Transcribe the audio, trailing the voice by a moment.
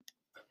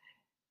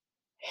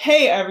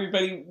Hey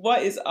everybody,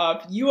 what is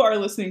up? You are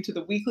listening to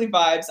the Weekly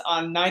Vibes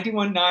on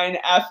 91.9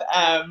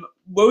 FM,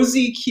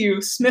 Wozy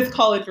Q, Smith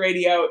College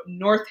Radio,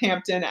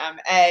 Northampton,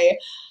 MA.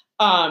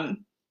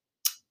 Um,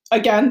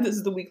 Again, this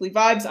is the Weekly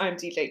Vibes. I'm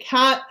DJ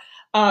Kat.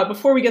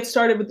 Before we get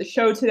started with the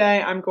show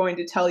today, I'm going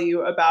to tell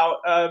you about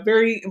a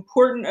very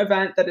important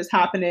event that is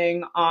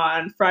happening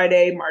on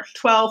Friday, March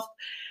 12th,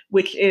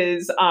 which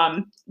is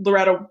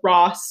Loretta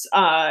Ross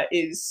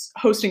is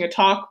hosting a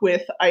talk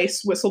with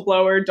ICE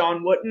whistleblower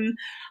Dawn Wooten.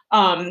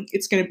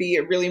 It's going to be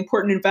a really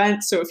important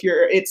event. So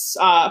it's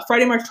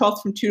Friday, March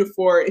 12th from 2 to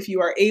 4. If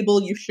you are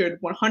able, you should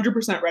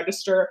 100%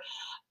 register.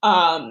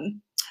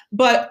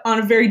 But on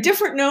a very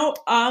different note,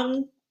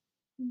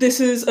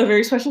 this is a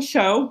very special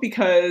show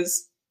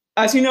because,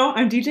 as you know,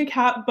 I'm DJ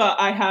Kat, but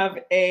I have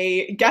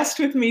a guest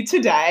with me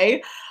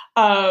today.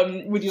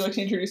 Would you like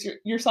to introduce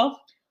yourself?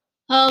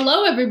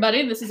 Hello,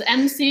 everybody. This is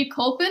MC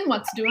Colpin.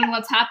 What's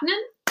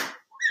happening?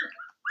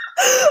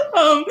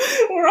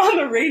 We're on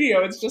the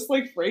radio. It's just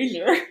like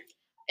Frasier.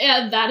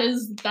 Yeah,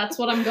 that's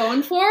what I'm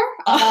going for.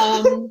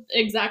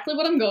 Exactly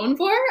what I'm going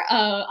for.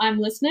 I'm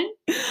listening.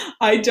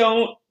 I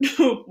don't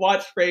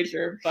watch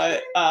Frasier,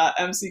 but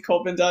MC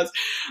Colpin does.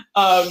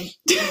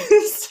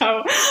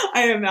 So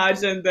I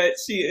imagine that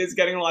she is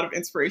getting a lot of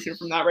inspiration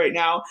from that right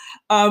now.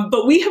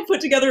 But we have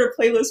put together a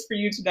playlist for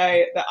you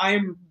today that I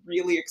am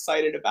really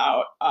excited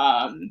about.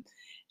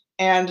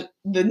 And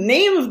the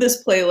name of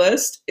this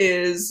playlist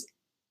is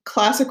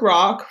Classic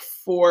Rock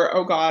for,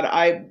 oh God,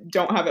 I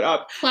don't have it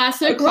up.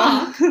 Classic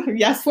rock.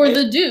 Yes. For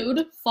the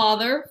dude,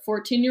 father,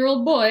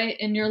 14-year-old boy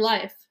in your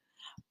life.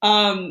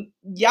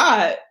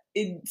 Yeah.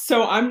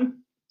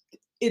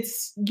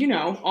 It's, you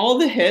know, all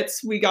the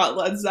hits. We got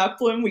Led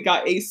Zeppelin, we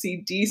got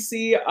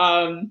AC/DC.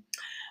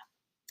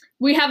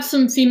 We have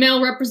some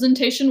female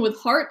representation with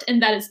Heart,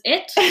 and that is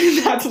it.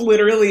 That's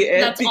literally it.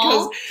 That's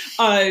because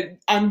all?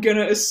 I'm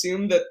gonna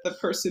assume that the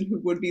person who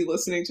would be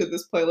listening to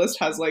this playlist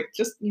has like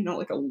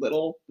a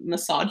little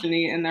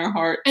misogyny in their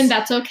heart. And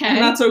that's okay. And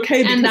that's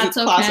okay because it's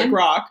classic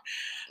rock.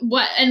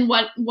 What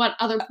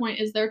other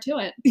point is there to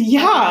it?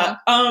 Yeah.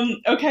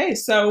 Okay,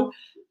 so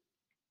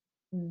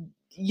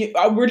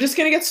we're just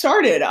gonna get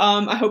started.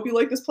 I hope you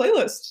like this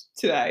playlist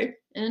today.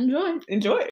 Enjoy.